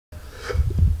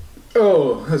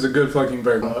Oh, that's a good fucking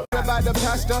burger. About the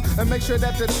pastor and make sure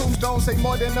that the tombstone say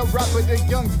more than a rapper. The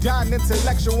young, John,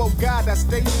 intellectual guy that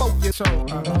stay focused.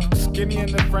 Skinny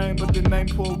in the frame, but the name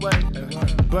pulled away.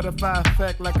 Butterfly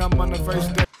effect like I'm on the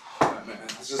first day. Alright, man.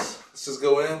 Let's just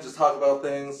go in, just talk about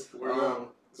things. Is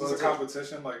this a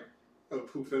competition, like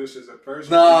who finishes it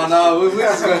first? No, we're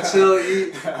just gonna chill,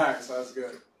 eat. Alright, so that's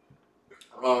good.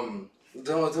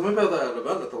 Tell me about that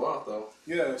event at the Loft, though.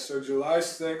 Yeah, so July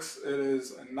 6th, it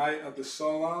is a night at the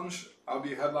Soul Lounge. I'll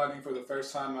be headlining for the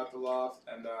first time at the Loft,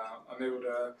 and I'm able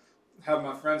to have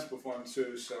my friends perform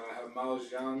too. So I have Miles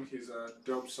Young, he's a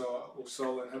dope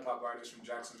soul and hip hop artist from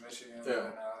Jackson, Michigan. Yeah.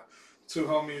 And two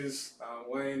homies,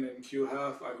 Wayne and Q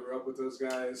Huff. I grew up with those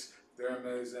guys. They're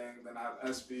amazing. Then I have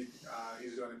SB,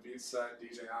 he's doing a beat set.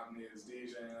 DJ Omni is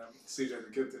DJing. CJ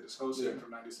the Gifted is hosting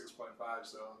from 96.5.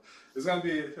 So it's going to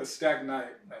be a stacked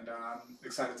night, and I'm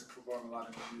excited to perform a lot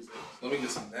of new music. Let me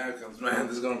get some napkins, man.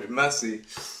 This is going to be messy.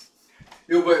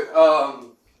 Yo, but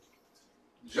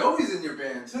Joey's in your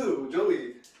band, too.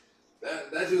 Joey,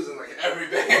 that dude's in like every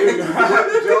band.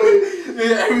 Joey,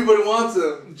 yeah, everybody wants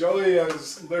him. Joey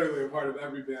is literally a part of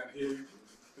every band.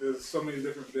 There's so many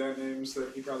different band names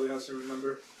that he probably has to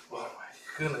remember. Oh my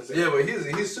goodness. Yeah, but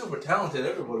he's super talented.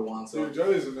 Everybody wants him. Dude,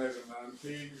 Joey's amazing,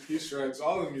 man. He shreds.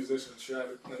 All the musicians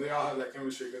shred. And they all have that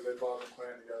chemistry because they've all been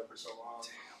playing together for so long.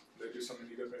 Damn. They do so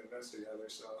many different events together.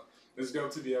 So it's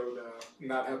dope to be able to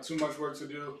not have too much work to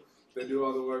do. They do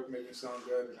all the work, make me sound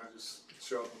good, and I just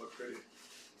show up and look pretty.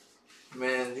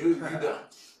 Man,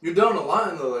 you've done a lot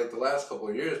in the last couple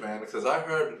of years, man. Because I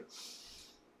heard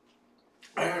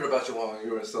about you while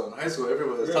you were still in high school.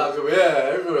 Everyone was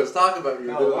talking about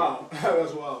you. Oh, wow.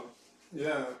 That's wild.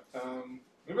 Yeah.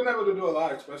 We've been able to do a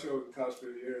lot, especially over the past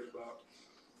few years, but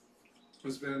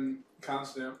it's been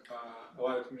constant, a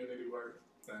lot of community work,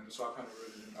 and so I kind of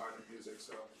rooted in art and music,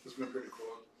 so it's been pretty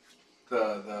cool.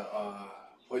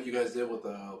 What you guys did with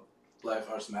the Black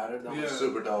Arts Matter, that was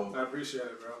super dope. I appreciate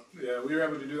it, bro. Yeah, we were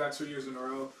able to do that 2 years in a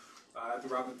row. At the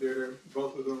Robin Theater,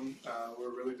 both of them were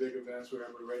really big events. We were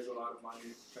able to raise a lot of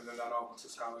money, and then that all went to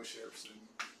scholarships. And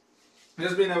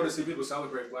just being able to see people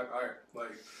celebrate Black art.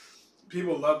 Like,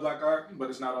 people love Black art, but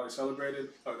it's not always celebrated,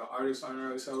 or the artists aren't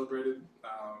really celebrated.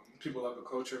 People love the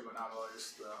culture, but not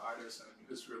always the artists, and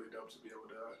it's really dope to be able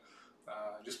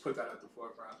to just put that at the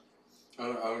forefront.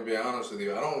 I'm gonna be honest with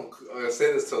you. I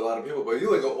say this to a lot of people, but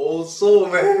you like an old soul,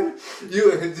 man.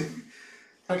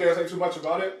 I can't say too much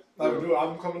about it. I have a new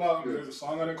album coming out, and there's a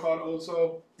song on it called Old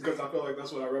Soul, because I feel like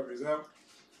that's what I represent.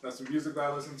 That's the music that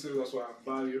I listen to, that's what I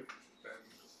value, and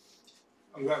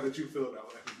I'm glad that you feel that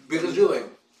way. Because you're like,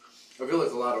 I feel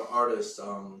like a lot of artists,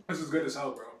 This is good as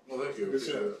hell, bro. Well, thank you. Good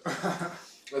shit.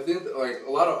 I think that, like,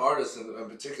 a lot of artists in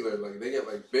particular, like, they get,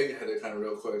 like, big-headed kind of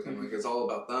real quick, and, like, it's all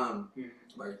about them.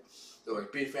 Like, they're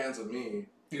like, be fans of me.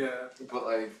 Yeah. But,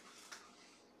 like,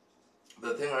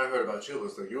 the thing I heard about you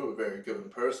was, like, you were a very giving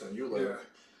person. You, like,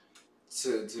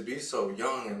 to be so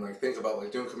young and, like, think about,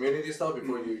 like, doing community stuff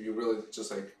before you really just,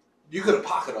 like, you could have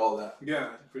pocketed all that.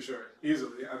 Yeah, for sure.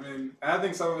 Easily. I mean, I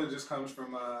think some of it just comes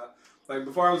from, like,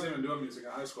 before I was even doing music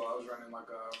in high school, I was running, like,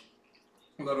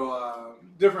 little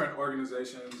different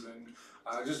organizations and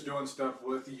just doing stuff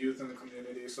with the youth in the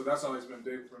community. So that's always been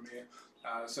big for me.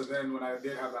 So then when I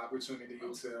did have the opportunity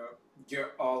to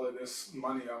get all of this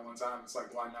money at one time, it's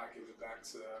like, why not give it back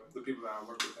to the people that I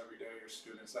work with every day or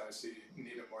students that I see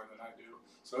need it more than I do.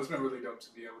 So it's been really dope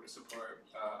to be able to support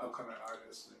upcoming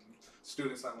artists and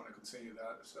students that want to continue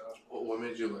that. So what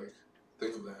made you like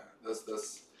think of that?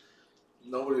 That's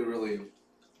nobody really.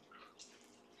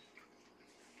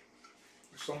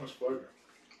 There's so much flavor.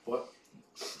 What?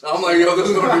 I'm like, yo, this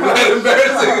is gonna be mad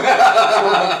embarrassing.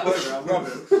 I love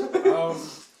it.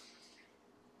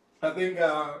 I think,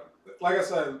 like I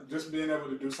said, just being able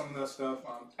to do some of that stuff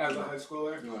as a high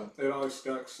schooler, it always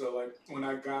stuck. So, like, when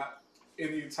I got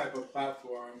any type of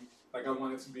platform, like, I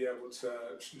wanted to be able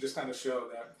to just kind of show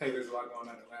that, hey, there's a lot going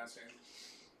on in Lansing.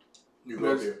 You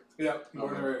grew up here? Yeah,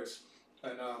 born and raised.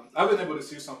 And I've been able to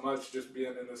see so much just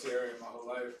being in this area my whole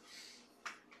life.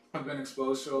 I've been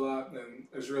exposed to a lot, and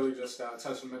it's really just a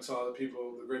testament to all the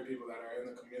people, the great people that are in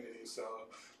the community. So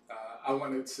I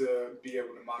wanted to be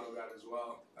able to model that as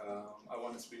well. I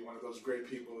wanted to be one of those great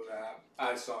people that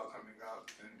I saw coming up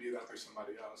and be that for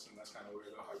somebody else, and that's kind of where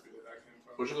the heartbeat of that came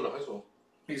from. Where'd you go to high school?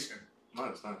 Eastern.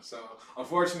 Nice. So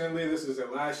unfortunately, this is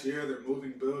their last year. They're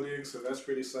moving buildings, so that's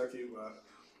pretty sucky. But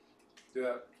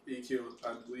yeah, EQ.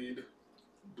 I bleed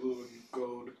blue and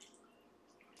gold.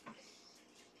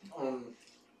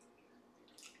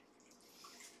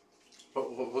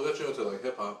 What got you into like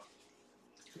hip hop?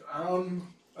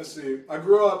 Let's see. I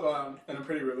grew up in a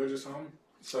pretty religious home,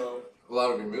 So a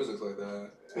lot of your music's like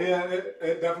that. yeah,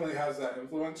 it definitely has that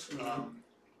influence.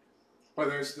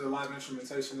 Whether it's the live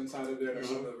instrumentation inside of it or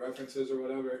some of the references or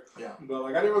whatever. Yeah. But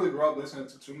like I didn't really grow up listening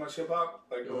to too much hip hop.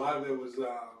 Like a lot of it was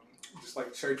just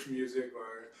like church music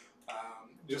or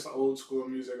just old school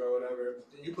music or whatever.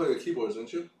 You play the keyboards,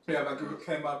 didn't you? Yeah, like I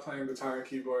came up playing guitar,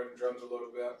 keyboard, and drums a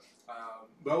little bit.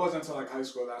 But it wasn't until like high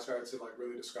school that I started to like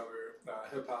really discover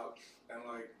hip hop, and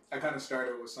like I kind of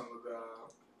started with some of the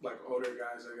like older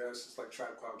guys, I guess. It's like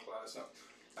Tribe Called Quest. So,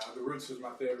 the Roots was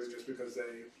my favorite just because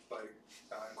they like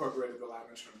incorporated the live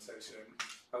instrumentation.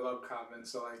 I love Common,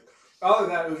 so like all of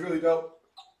that was really dope.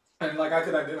 And like I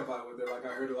could identify with it. Like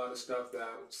I heard a lot of stuff that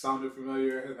sounded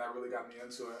familiar, and that really got me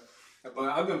into it. But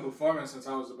I've been performing since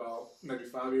I was about maybe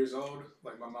 5 years old.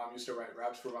 Like my mom used to write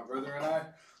raps for my brother and I,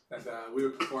 and we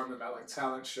would perform them at like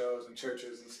talent shows and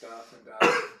churches and stuff.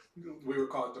 And we would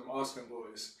call them Austin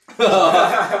boys.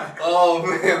 Oh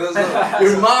man, that's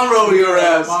your mom wrote your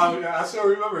ass. Mom, yeah, I still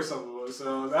remember some of them.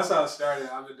 So that's how it started.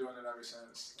 I've been doing it ever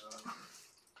since.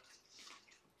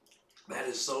 That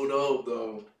is so dope,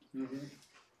 though.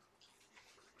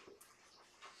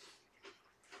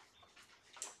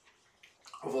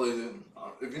 Hopefully,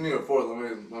 if you need a fourth, let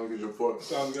me get you a fourth.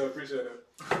 Sounds good. Appreciate it.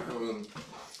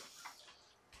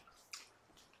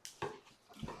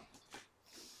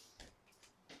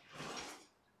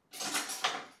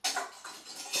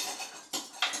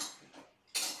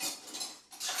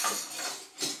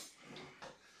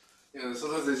 Yeah,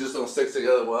 sometimes they just don't stick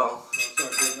together well.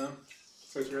 That's good, man.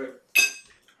 Tastes great.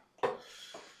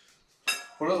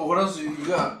 What else you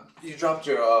got? You dropped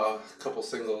your couple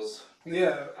singles.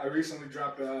 Yeah, I recently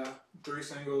dropped 3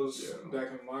 singles back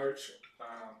in March.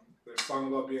 The Song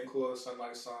About Being Cool, the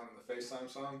Sunlight song, and the FaceTime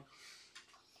song.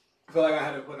 I feel like I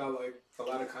had to put out like a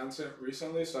lot of content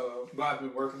recently, but I've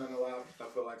been working on a lot. I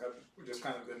feel like I've just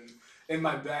kind of been in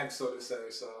my bag, so to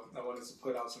say. So I wanted to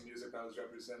put out some music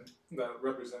that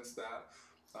represents that.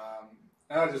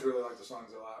 And I just really like the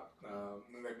songs a lot.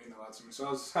 And they mean a lot to me. So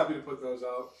I was happy to put those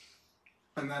out.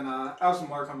 And then I have some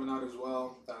more coming out as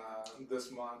well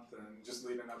this month, and just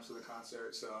leading up to the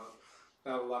concert. So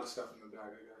I have a lot of stuff in the bag,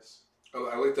 I guess. Oh,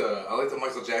 I like the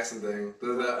Michael Jackson thing.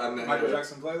 Michael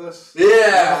Jackson playlist.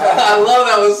 Yeah, I love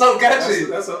that. It was so catchy.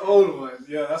 That's an old one.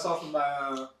 Yeah, that's off of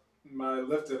my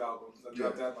Lifted album. I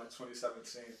dropped that in like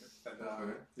 2017,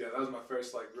 and yeah, that was my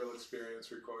first like real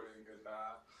experience recording. And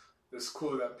it's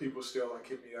cool that people still like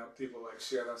hit me up. People like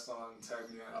share that song, tag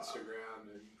me on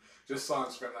Instagram, and just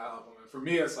songs from that album. And for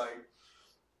me, it's like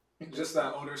just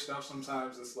that older stuff.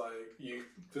 Sometimes it's like you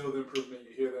feel the improvement,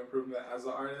 you hear the improvement as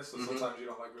an artist. So sometimes you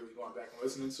don't like really going back and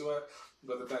listening to it.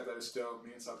 But the fact that it still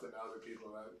means something to other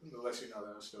people, that lets you know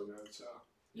that it's still good. So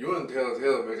you and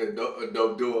Taylor make a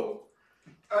dope duo.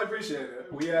 I appreciate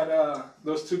it. We had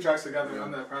those 2 tracks together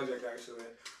on that project actually,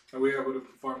 and we were able to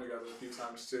perform together a few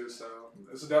times too. So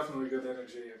it's definitely good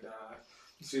energy, and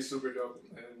she's super dope,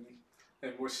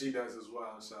 and what she does as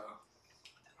well. So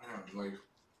like.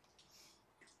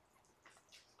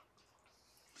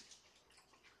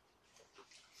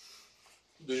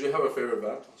 Did you have a favorite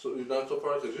band? So you've done so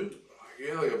far? Cause you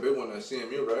had like a big one at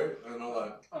CMU, right? I know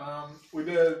that. We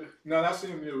did not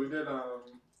CMU. We did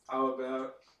Alabama.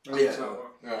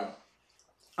 Yeah.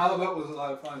 Alabama was a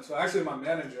lot of fun. So actually, my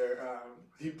manager,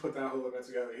 he put that whole event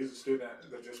together. He's a student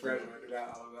that just graduated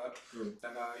at Alabama,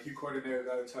 and he coordinated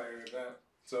that entire event.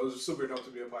 So it was super dope to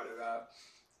be a part of that.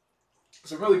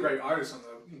 Some really great artists on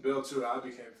the bill too that I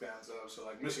became fans of. So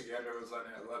like Michigander was on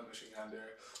it. I love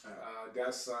Michigander.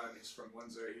 Dad's son, he's from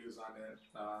Windsor. He was on it.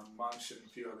 Monch and a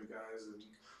few other guys, and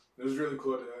it was really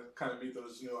cool to kind of meet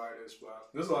those new artists. But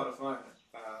it was a lot of fun.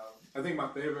 I think my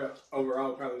favorite overall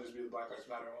would probably just be the Black Lives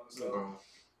Matter one. So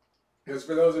because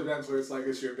for those events where it's like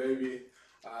it's your baby,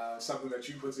 something that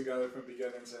you put together from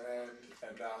beginning to end,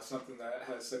 and something that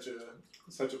has such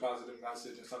a positive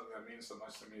message and something that means so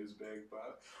much to me is big.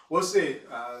 But we'll see.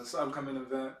 This upcoming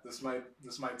event, this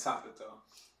might top it though.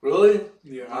 Really?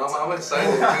 Yeah. I'm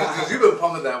excited because you've been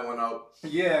pumping that one up.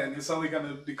 Yeah, and it's only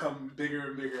gonna become bigger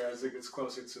and bigger as it gets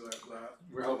closer to it. But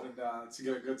we're hoping to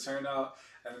get a good turnout.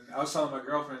 And I was telling my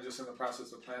girlfriend just in the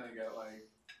process of planning it, like,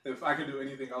 if I can do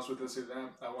anything else with this event,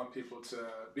 I want people to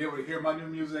be able to hear my new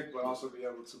music, but also be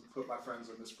able to put my friends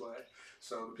on display.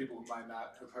 So the people who might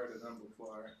not have heard of them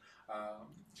before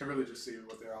can really just see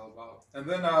what they're all about. And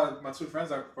then my 2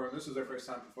 friends I performed, this was their first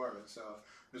time performing, so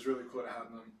it's really cool to have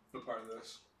them a part of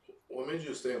this. What made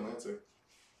you stay in Lansing?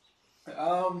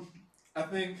 I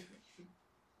think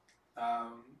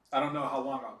I don't know how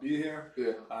long I'll be here.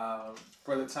 Yeah.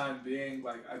 For the time being,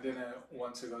 like, I didn't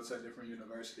want to go to a different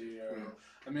university. Or,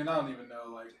 I mean, I don't even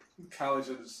know, like,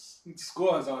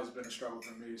 school has always been a struggle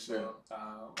for me. So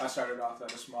I started off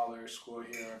at a smaller school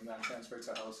here and then transferred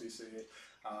to LCC.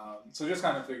 So just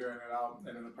kind of figuring it out,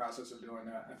 and in the process of doing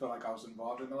that, I felt like I was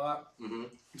involved in a lot.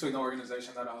 Between the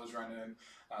organization that I was running,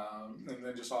 and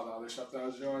then just all the other stuff that I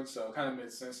was doing, so it kind of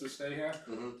made sense to stay here.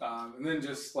 And then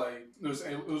just like it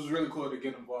was really cool to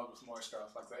get involved with more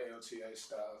stuff, like the AOTA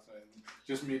stuff, and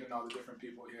just meeting all the different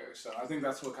people here. So I think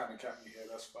that's what kind of kept me here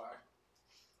thus far.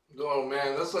 Oh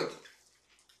man, that's like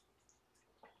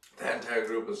that entire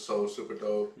group is so super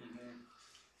dope.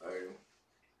 Like,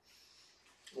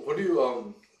 what do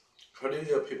you how do you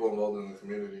get people involved in the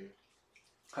community?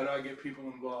 How do I get people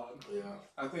involved? Yeah,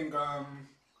 I think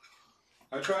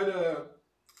I try to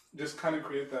just kind of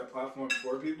create that platform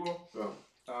for people.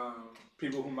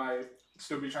 People who might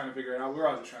still be trying to figure it out. We're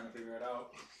all just trying to figure it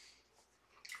out.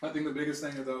 I think the biggest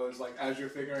thing though is like as you're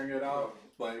figuring it out,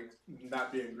 like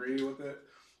not being greedy with it.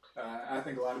 I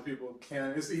think a lot of people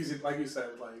can. It's easy, like you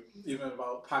said, like even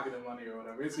about pocketing money or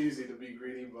whatever. It's easy to be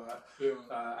greedy, but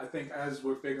I think as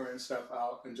we're figuring stuff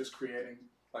out and just creating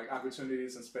like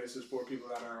opportunities and spaces for people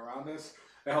that are around us,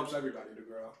 it helps everybody to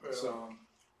grow. So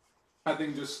I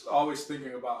think just always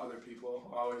thinking about other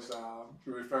people, always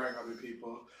referring other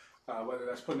people, whether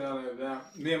that's putting on an event.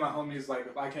 Me and my homies, like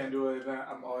if I can't do an event,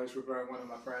 I'm always referring one of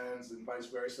my friends and vice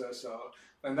versa. So,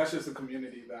 and that's just a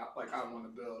community that like I want to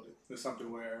build. It's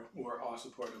something where we're all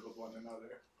supportive of one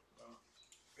another.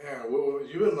 Yeah, well,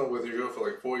 you've been with your girl for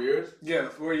like 4 years? Yeah,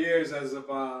 4 years as of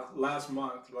last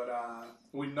month, but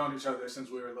we've known each other since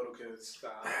we were little kids.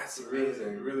 That's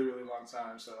amazing. Really long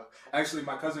time. So actually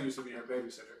my cousin used to be her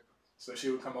babysitter. So she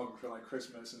would come over for like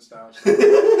Christmas and stuff. We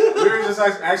were just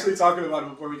actually talking about it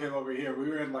before we came over here. We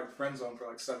were in like friend zone for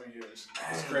like 7 years.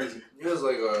 It's crazy. It was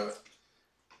like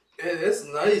it's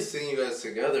nice seeing you guys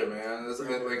together, man.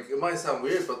 Like it might sound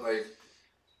weird, but like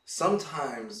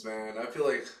sometimes, man, I feel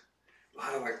like a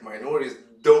lot of like minorities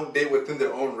don't date within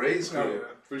their own race group. Oh,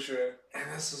 yeah, for sure.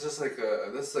 And this is just like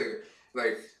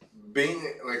like being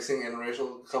like seeing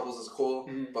interracial couples is cool,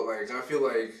 but like I feel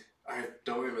like I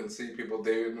don't even see people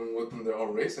dating within their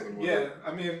own race anymore. Yeah,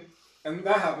 I mean, and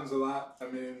that happens a lot. I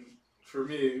mean, for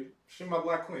me, she's my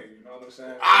black queen, you know what I'm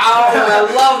saying? Oh, I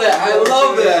love that. I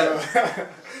love that.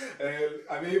 And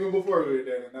I mean, even before we were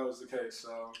dating, that was the case.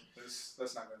 So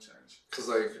that's not gonna change. Cause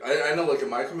like I know like in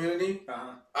my community,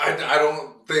 I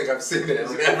don't think I've seen it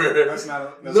like, ever. That's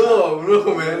not. No,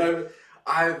 man.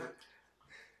 I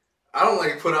don't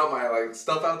like put out my like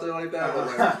stuff out there like that,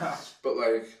 but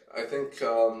like I think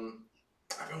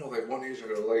I've been with like one Asian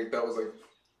girl, like that was like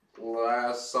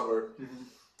last summer,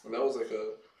 and that was like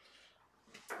a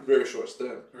very short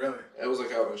stint. Really? It was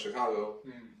like out in Chicago,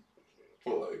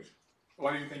 but like.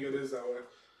 Why do you think it is that way?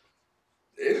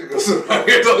 Asian girls around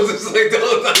here don't just like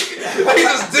they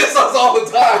just diss us all the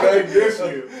time. They diss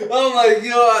you. I'm like, you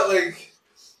know, like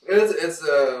it's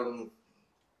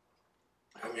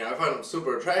I mean, I find them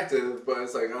super attractive, but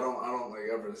it's like I don't like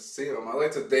ever see them. I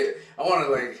like to date. I want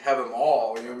to like have them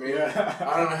all. You know what I mean? Yeah.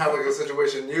 I don't have like a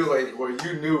situation like where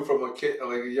you knew from a kid,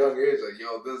 like a young age, like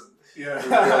yo, this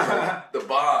like, the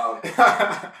bomb.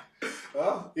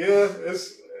 Well, yeah,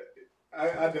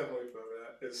 I definitely feel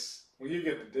that. It's when you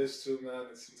get a dish too, man.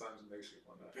 Sometimes it makes you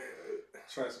want to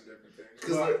try some different things.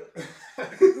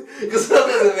 Because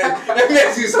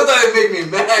sometimes sometimes it make me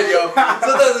mad, yo.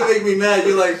 Sometimes it make me mad.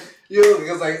 You're like.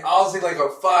 Because like I'll see like a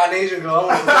fine Asian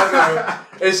girl,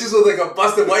 and she's with like a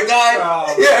busted white guy.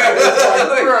 Oh, yeah,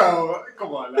 like, bro,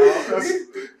 come on now.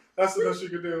 That's the best you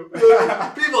can do.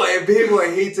 people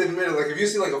hate to admit it. Like if you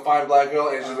see like a fine black girl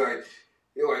and she's like,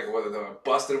 you're like what a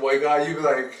busted white guy, you'd be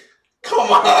like, come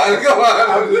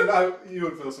on. You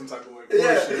would feel some type of way.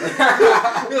 Yeah.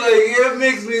 You're like it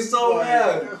makes me so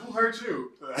mad. Who hurt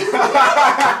you?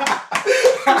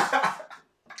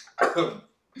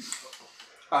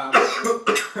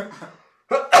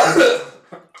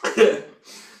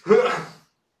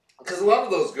 Because a lot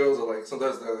of those girls are like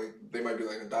sometimes they might be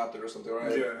like adopted or something,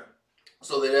 right? Yeah.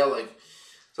 So they're like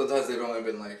sometimes they don't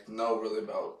even like know really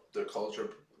about their culture,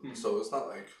 so it's not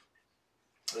like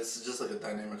it's just like a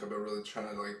dynamic I've been really trying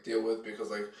to like deal with because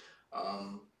like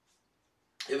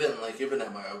even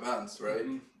at my events, right?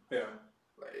 Yeah.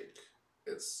 Like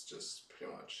it's just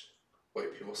pretty much.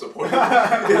 White people supporting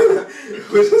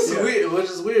which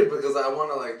is weird because I want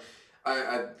to like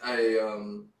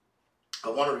I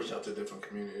want to reach out to different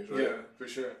communities, right? Yeah, for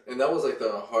sure. And that was like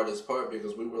the hardest part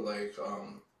because we were like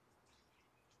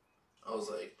I was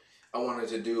like I wanted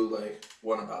to do like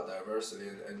one about diversity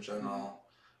in general,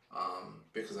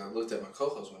 Because I looked at my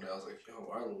co-host one day, I was like, yo,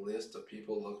 our list of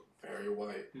people look very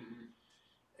white. Mm-hmm.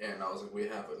 And I was like, we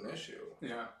have an issue.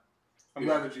 Yeah. I'm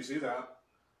glad that you see that.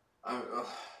 I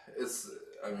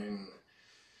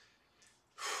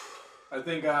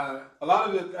think a lot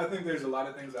of it, I think there's a lot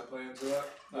of things that play into it.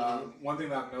 One thing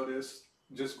that I've noticed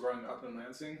just growing up in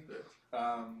Lansing,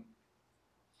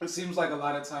 it seems like a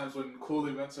lot of times when cool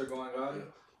events are going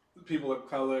on, people of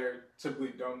color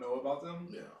typically don't know about them.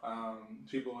 Yeah.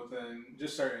 People within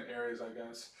just certain areas, I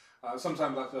guess.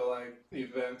 Sometimes I feel like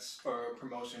events or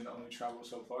promotion only travel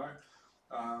so far.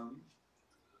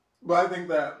 But I think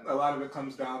that a lot of it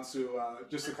comes down to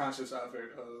just a conscious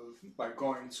effort of like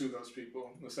going to those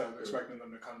people instead of expecting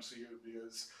them to come to you.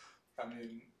 Because, I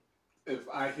mean, if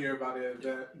I hear about an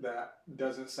event that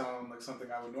doesn't sound like something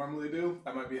I would normally do,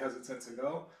 I might be hesitant to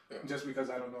go just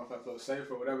because I don't know if I feel safe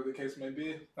or whatever the case may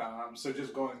be. So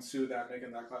just going to that,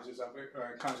 making that conscious effort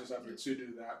to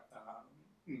do that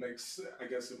makes, I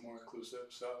guess, it more inclusive.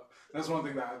 So that's one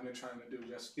thing that I've been trying to do,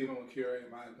 just even with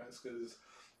curating my events, because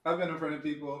I've been in front of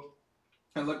people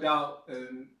and looked out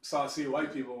and see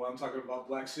white people while I'm talking about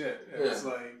black shit. And it's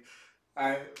like,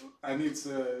 I need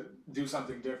to do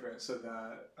something different so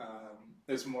that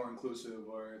it's more inclusive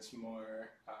or it's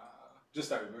more just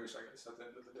diverse, I guess, at the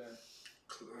end of the day.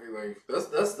 Like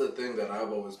that's the thing that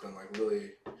I've always been like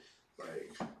really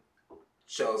like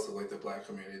jealous of, like the black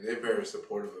community. They're very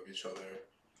supportive of each other.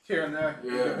 Here and there,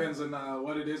 it depends on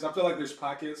what it is. I feel like there's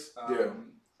pockets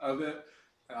of it.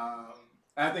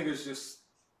 I think it's just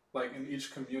like in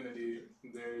each community,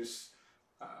 there's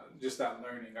just that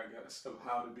learning, I guess, of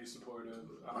how to be supportive.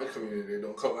 My community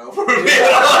don't come out for me.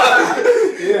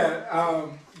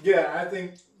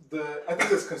 I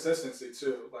think it's consistency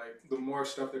too. Like the more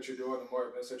stuff that you're doing, the more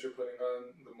events that you're putting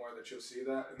on, the more that you'll see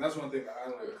that. And that's one thing that I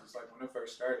learned, because like when it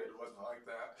first started, it wasn't like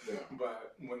that. Yeah.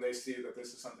 But when they see that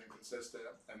this is something consistent,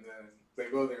 and then they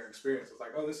go there and experience, it's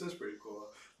like, oh, this is pretty cool.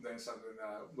 And then something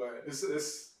that, but it's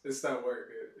that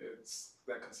work. It's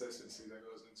that consistency that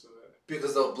goes into it.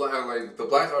 Because the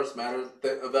Black Arts Matter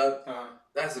event,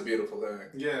 that's a beautiful thing.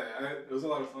 Yeah, it was a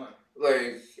lot of fun.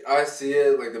 Like, I see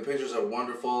it, like, the pictures are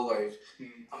wonderful, like,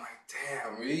 I'm like,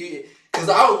 damn, because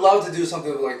I would love to do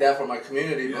something like that for my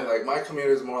community, but, like, my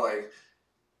community is more like,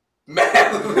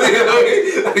 math,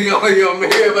 yo,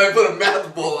 maybe if I put a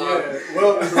math bull on. Yeah,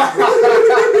 well,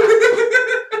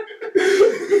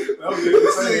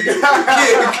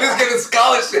 kids getting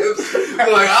scholarships,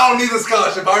 they're like, I don't need a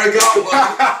scholarship, I already got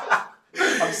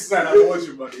one. I'm sad, I don't want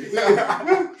you, buddy.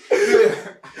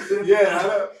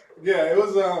 It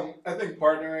was, I think,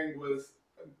 partnering with,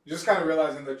 just kind of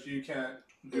realizing that you can't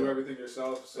do everything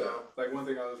yourself. So, like, one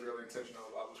thing I was really intentional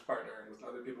about was partnering with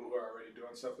other people who are already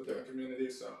doing stuff within the community.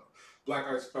 So, Black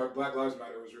Lives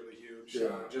Matter was really huge.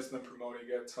 Just them promoting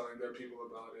it, telling their people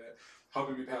about it,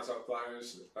 helping me pass out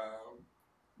flyers.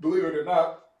 Believe it or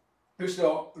not, you're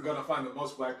still going to find the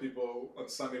most black people on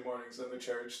Sunday mornings in the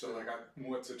church. So, like, I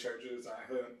went to churches, I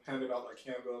handed out, like,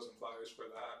 handbills and flyers for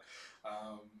that.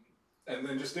 And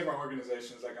then just different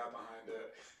organizations that got behind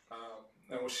it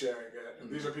and was sharing it.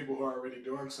 And these are people who are already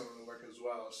doing some of the work as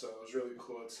well. So it was really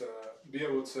cool to be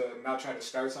able to not try to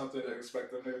start something and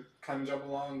expect them to kind of jump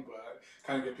along, but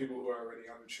kind of get people who are already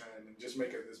on the trend and just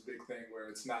make it this big thing where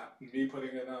it's not me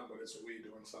putting it on, but it's we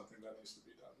doing something that needs to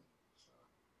be done. So.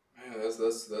 Man,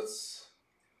 that's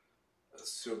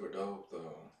super dope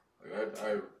though. Like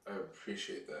I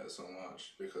appreciate that so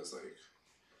much because like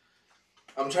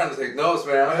I'm trying to take notes,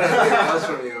 man. I'm trying to take notes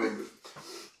from you.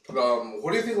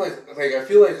 What do you think? Like I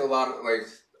feel like a lot of like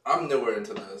I'm newer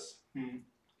into this,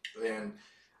 and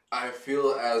I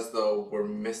feel as though we're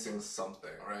missing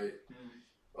something, right?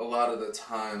 A lot of the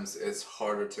times, it's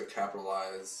harder to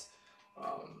capitalize.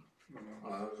 Go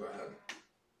ahead.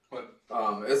 What?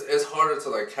 It's harder to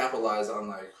like capitalize on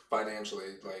like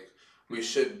financially. Like we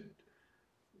should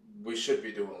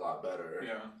be doing a lot better.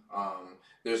 Yeah.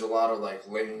 There's a lot of like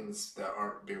lanes that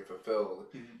aren't being fulfilled,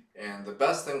 and the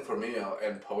best thing for me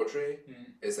in poetry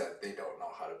is that they don't know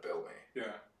how to bill me.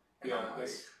 Yeah. And I'm like,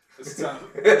 it's tough.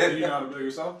 Do you know how to bill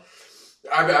yourself?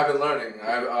 I've been learning.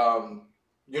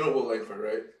 You know Will Langford,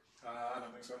 right? I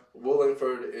don't think so. Will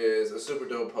Langford is a super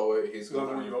dope poet. He's is that the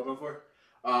one you open for?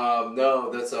 No,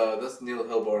 that's Neil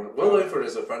Hilborn. Will Langford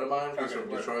is a friend of mine. He's from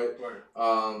Detroit. Right.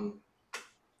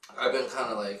 I've been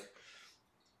kind of like,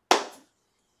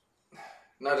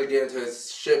 not to get into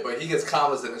his shit, but he gets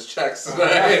commas in his checks.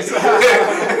 Right? Like,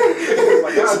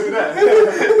 I'll do that.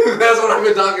 That's what I've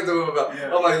been talking to him about.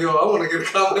 Yeah. I'm like, yo, I want to get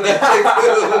a comma in that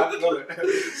check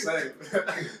too. Same.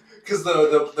 Because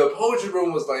the poetry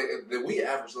room was like, we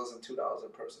averaged less than $2 a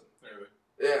person. Really?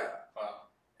 Yeah. Wow.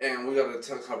 and we got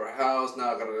to cover a house.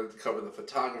 Now I got to cover the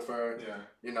photographer. Yeah.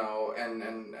 You know,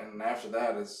 and after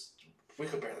that is we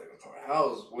could barely even cover a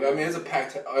house. I mean, it's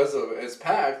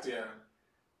packed. Yeah.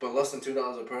 But less than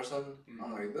 $2 a person.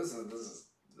 I'm like, this is.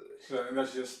 So, and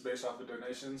that's just based off of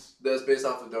donations. That's based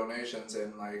off of donations,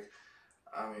 and like,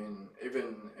 I mean,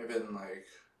 even like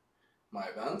my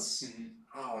events.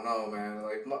 I don't know, man.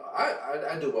 Like,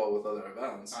 I do well with other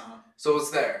events, so it's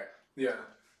there. Yeah,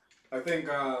 I think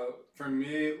for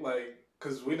me, like,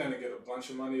 cause we didn't get a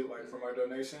bunch of money like from our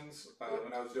donations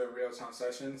when I was doing Real Time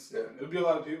Sessions. Yeah. There'd be a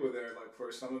lot of people there, like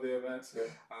for some of the events.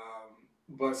 Yeah.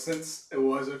 But since it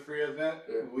was a free event,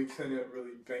 we couldn't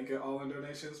really bank it all in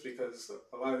donations because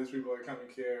a lot of these people are coming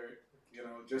here, you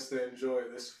know, just to enjoy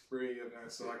this free event.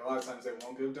 So like a lot of times they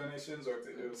won't give donations, or if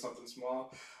they do, it's something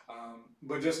small.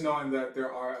 But just knowing that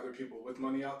there are other people with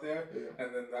money out there,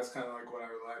 and then that's kind of like what I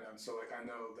relied on. So like I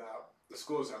know that the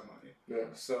schools have money.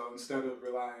 Yeah. So instead of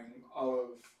relying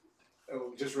on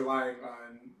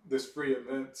this free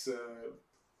event to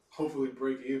hopefully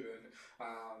break even,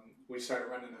 we started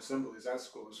running assemblies at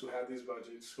schools who had these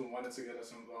budgets, who wanted to get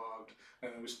us involved,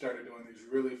 and then we started doing these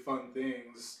really fun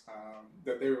things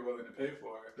that they were willing to pay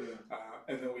for.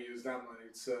 And then we used that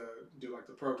money to do like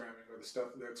the programming or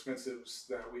the expenses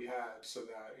that we had, so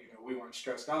that, you know, we weren't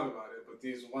stressed out about it. But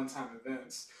these one-time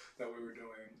events that we were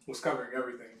doing was covering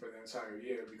everything for the entire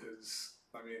year, because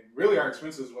I mean, really our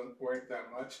expenses weren't that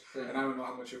much, and I don't know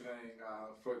how much you're paying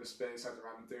for the space at the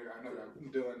Robin Theater. I know that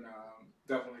Dylan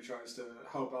definitely tries to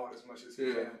help out as much as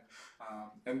he can,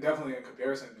 and definitely in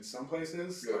comparison in some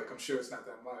places, like I'm sure it's not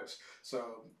that much.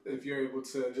 So if you're able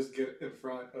to just get in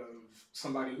front of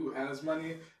somebody who has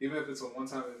money, even if it's a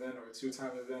one-time event or a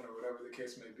two-time event or whatever the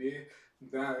case may be,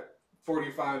 that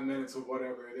 45 minutes of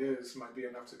whatever it is might be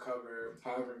enough to cover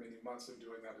however many months of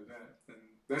doing that event.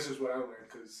 And that's just what I learned,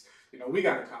 because, you know, we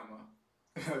got a comma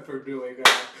from doing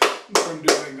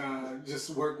just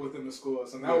work within the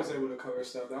schools, and that was able to cover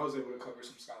stuff. That was able to cover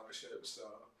some scholarships. So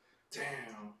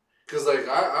damn, because like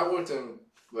I worked in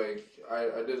like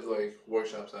I did like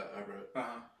workshops at Everett,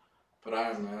 but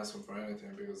I didn't ask them for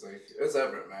anything because like it's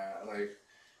Everett, man. Like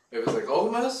if it's like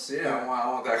Ole Miss, I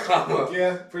want that comma.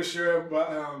 Yeah, for sure. But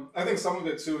I think some of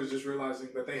it too is just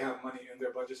realizing that they have money in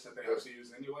their budgets that they have to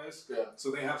use anyways. Yeah.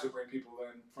 So they have to bring people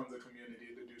in from the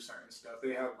community to do certain stuff.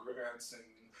 They have grants and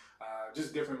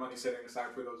just different money setting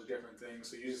aside for those different things.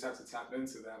 So you just have to tap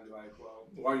into that and be like, well,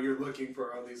 while you're looking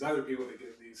for all these other people to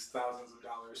give these thousands of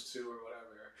dollars to or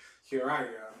whatever, here I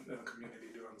am in the community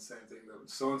doing the same thing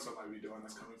that so-and-so might be doing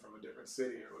that's coming from a different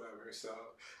city or whatever. So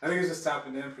I think it's just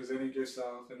tapping in, presenting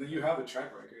yourself, and then you have the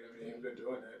track record. I mean, you've been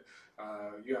doing it.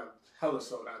 You have hella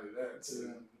sold out events,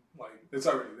 and like it's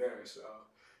already there. So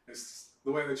it's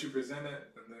the way that you present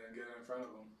it and then get in front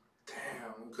of them.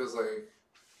 Damn, because like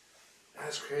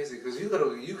that's crazy. Because you could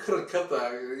have kept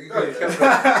that.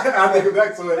 I think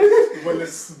back to it when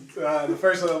it's the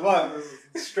first of the month. Was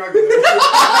struggling.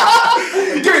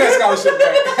 Give me that scholarship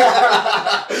back.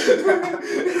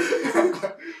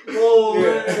 Oh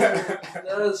man,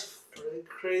 that's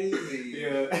crazy.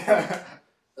 Yeah,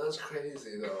 that's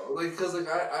crazy though. Like, cause like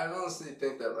I honestly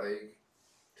think that like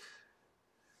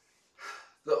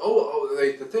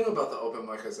the thing about the open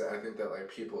mic is that I think that like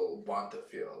people want to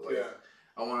feel like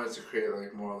I wanted to create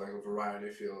like more like a variety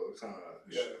feel kind of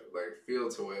like feel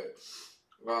to it,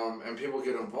 and people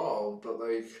get involved, but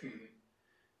like.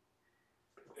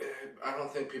 I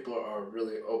don't think people are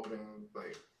really opening,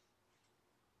 like,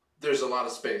 there's a lot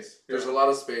of space. There's a lot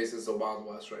of space. It's the Wild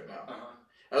West right now.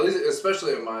 At least,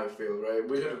 especially in my field, right?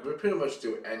 We pretty much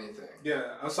do anything.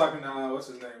 Yeah, I was talking to, what's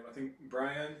his name? I think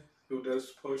Brian, who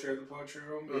does poetry at the Poetry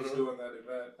Room. He's doing that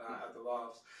event at the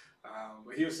Loft.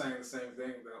 But he was saying the same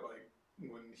thing, that, like,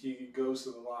 when he goes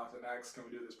to the Loft and asks, can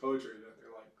we do this poetry event, they're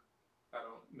like, I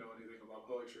don't know anything about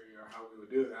poetry or how we would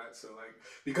do that. So, like,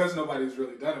 because nobody's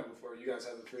really done it before, you guys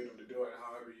have the freedom to do it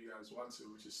however you guys want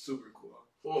to, which is super cool.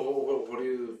 Well, what do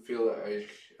you feel like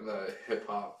in the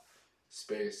hip-hop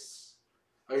space?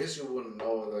 I guess you wouldn't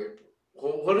know, like,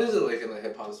 what is it like in the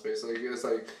hip-hop space? Like, it's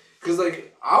like, because,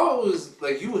 like, I always,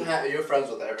 like, you're friends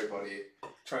with everybody.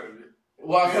 Try to be.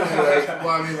 Well, I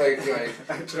mean, like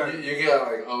you get,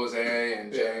 like, Jose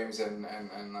and James and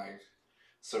like,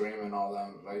 Sareem and all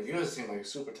them, like, you guys seem like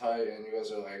super tight, and you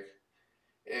guys are like,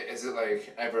 is it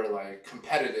like ever like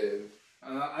competitive?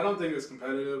 I don't think it's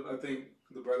competitive. I think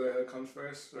the brotherhood comes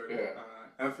first.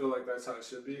 I feel like that's how it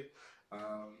should be.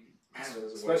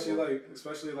 Especially like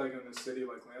in a city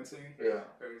like Lansing. Yeah.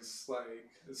 It's like,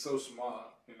 it's so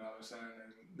small, you know what I'm saying?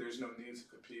 And there's no need to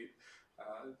compete.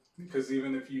 Because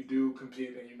even if you do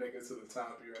compete and you make it to the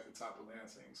top, you're at the top of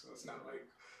Lansing. So it's not like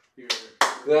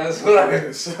That's what I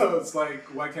mean. So it's like,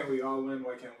 why can't we all win?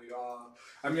 Why can't we all?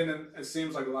 I mean, and it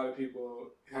seems like a lot of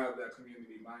people have that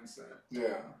community mindset.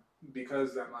 Yeah.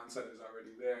 Because that mindset is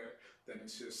already there, then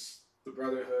it's just the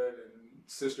brotherhood and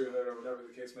sisterhood or whatever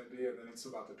the case may be, and then it's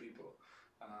about the people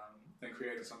and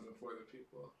creating something for the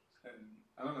people. And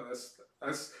I don't know,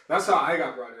 that's how I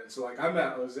got brought in. So like I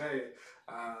met Jose.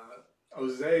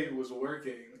 Jose was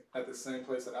working at the same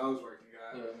place that I was working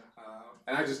at,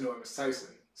 and I just knew him as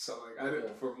Tyson. So like I did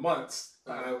for months.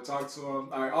 I would talk to him.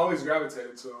 I always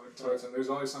gravitated towards him. There's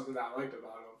always something that I liked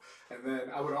about him. And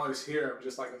then I would always hear him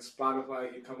just like in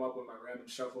Spotify. He'd come up with my random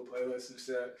shuffle playlist and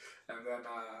shit. And then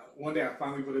one day I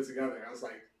finally put it together. I was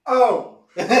like, oh,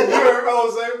 you're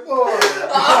Jose Ford.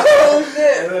 Oh,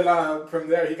 shit. And then from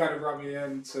there, he kind of brought me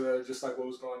in to just like what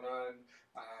was going on.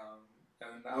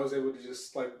 And I was able to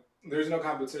just like, there's no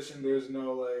competition. There's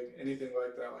no like anything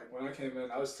like that. Like when I came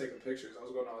in, I was taking pictures. I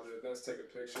was going to all the events, taking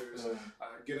pictures,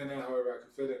 getting in however I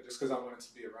could fit in, just because I wanted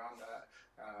to be around that.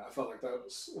 I felt like that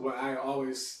was what I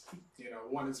always,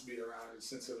 wanted to be around. And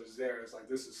since it was there, it's like,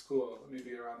 this is cool. Let me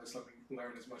be around this. Let me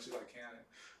learn as much as I can.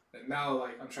 And now,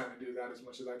 like, I'm trying to do that as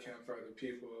much as I can for other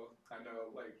people. I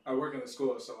know, like, I work in the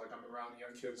school, so, like, I'm around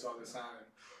young kids all the time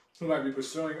who might be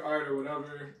pursuing art or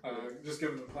whatever. Just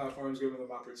giving them platforms, giving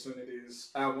them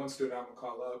opportunities. I have one student I'm going to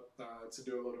call up to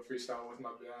do a little freestyle with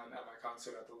my band at my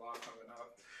concert at the Loft coming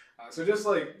up. So just,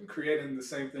 like, creating the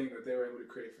same thing that they were able to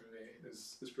create for me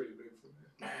is pretty big for me.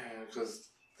 Man, because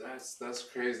that's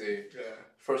crazy. Yeah.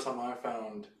 First time I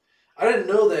found, I didn't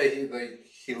know that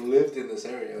he lived in this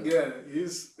area. Yeah,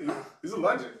 he's a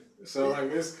legend. So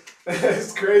like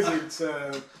it's crazy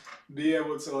to be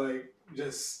able to like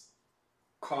just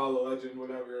call a legend,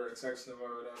 whatever, or text him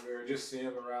or whatever, or just see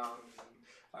him around.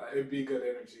 And, it'd be good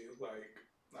energy, like,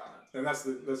 and that's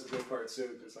the big part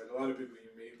too. Because like a lot of people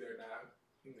you meet, they're not,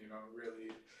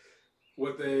 really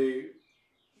what they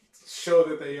show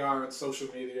that they are on social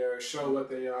media or show what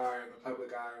they are in the public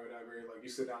eye or whatever. Like you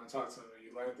sit down and talk to them and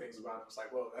you learn things about them. It's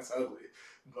like, whoa, that's ugly.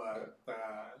 But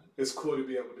it's cool to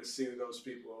be able to see those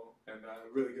people and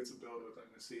really get to build with them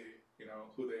and see,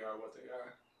 who they are, what they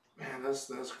are. Man,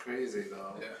 that's crazy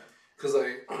though. Yeah. Cause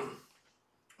like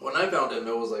when I found him,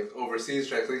 it was like overseas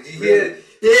tracks. Like he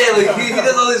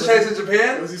does all these tracks in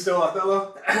Japan. Was he still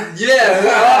Othello?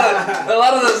 Yeah, a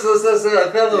lot of this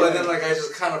Othello, and then like I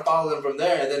just kind of followed him from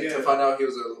there, and then to find out he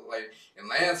was like in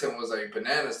Lansing was like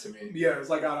bananas to me. Yeah, it's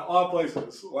like out of all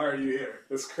places, why are you here?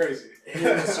 That's crazy.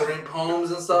 And serene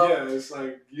poems and stuff. Yeah, it's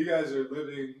like you guys are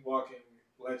living, walking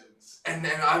legends. And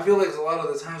then I feel like a lot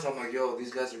of the times I'm like, yo,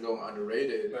 these guys are going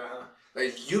underrated.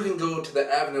 Like, you can go to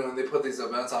the Avenue and they put these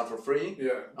events on for free.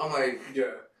 Yeah. I'm like,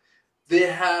 yeah. They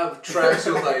have tracks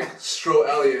with, like, Stro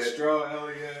Elliott.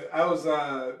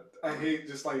 I hate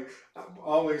just, like, I'm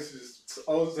always just,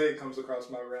 Jose comes across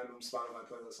my random Spotify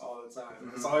playlist all the time.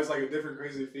 Mm-hmm. It's always, like, a different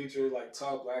crazy feature, like,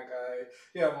 tall black guy.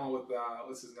 Yeah, one with,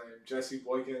 what's his name? Jesse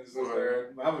Boykins.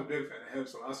 I'm a big fan of him,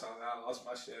 so when I saw that, I lost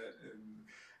my shit. And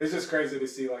it's just crazy to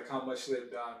see, like, how much they've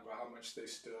done, but how much they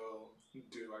still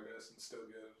do, I guess, and still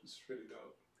give. It's pretty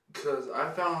dope. Because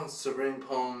I found Serene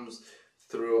Poems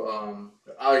through,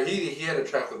 he had a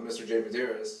track with Mr. J.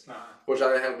 Medeiros, which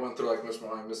I had went through, like,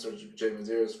 Mr. J.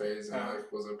 Medeiros phase, and, like,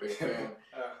 was a big fan.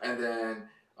 And then,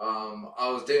 I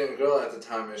was dating a girl at the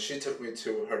time, and she took me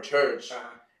to her church.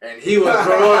 And he was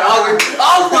promoting. I was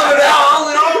living out. I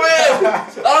was like, oh man,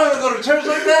 I don't even go to church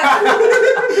like that.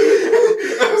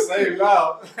 Same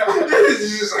out.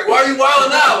 He's just like, why are you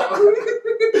wilding out?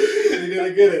 You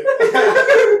didn't get it.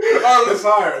 It's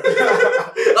hard. I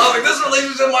was like, this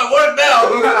relationship might work now.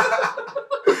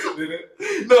 Did it?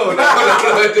 No,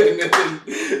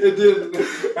 it didn't.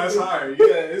 That's hard.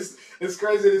 Yeah, it's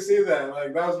crazy to see that.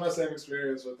 Like that was my same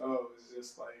experience with It's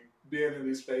just like being in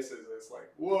these spaces. It's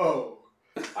like, whoa.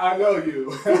 I know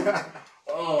you.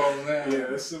 Oh man.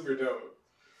 Yeah, it's super dope.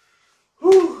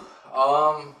 Whew.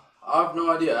 I have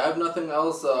no idea. I have nothing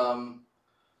else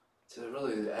to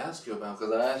really ask you about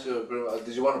because I asked you.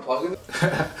 Did you want to plug it?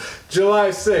 July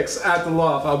 6th at the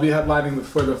Loft. I'll be headlining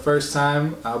for the first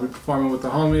time. I'll be performing with the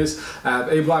homies. I have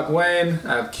A Block Wayne.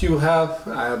 I have Q Hef.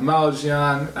 I have Miles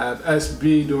Young. I have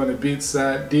SB doing a beat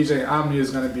set. DJ Omni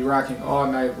is going to be rocking all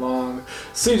night long.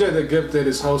 CJ the Gifted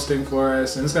is hosting for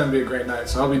us, and it's going to be a great night.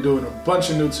 So I'll be doing a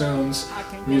bunch of new tunes,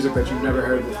 music that you've never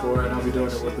heard before, and I'll be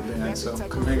doing it with the band. So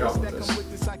come hang out with us.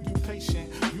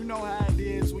 You know how it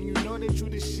is when you know that you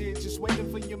the shit, just waiting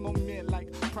for your moment,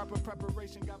 like proper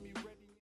preparation got me ready.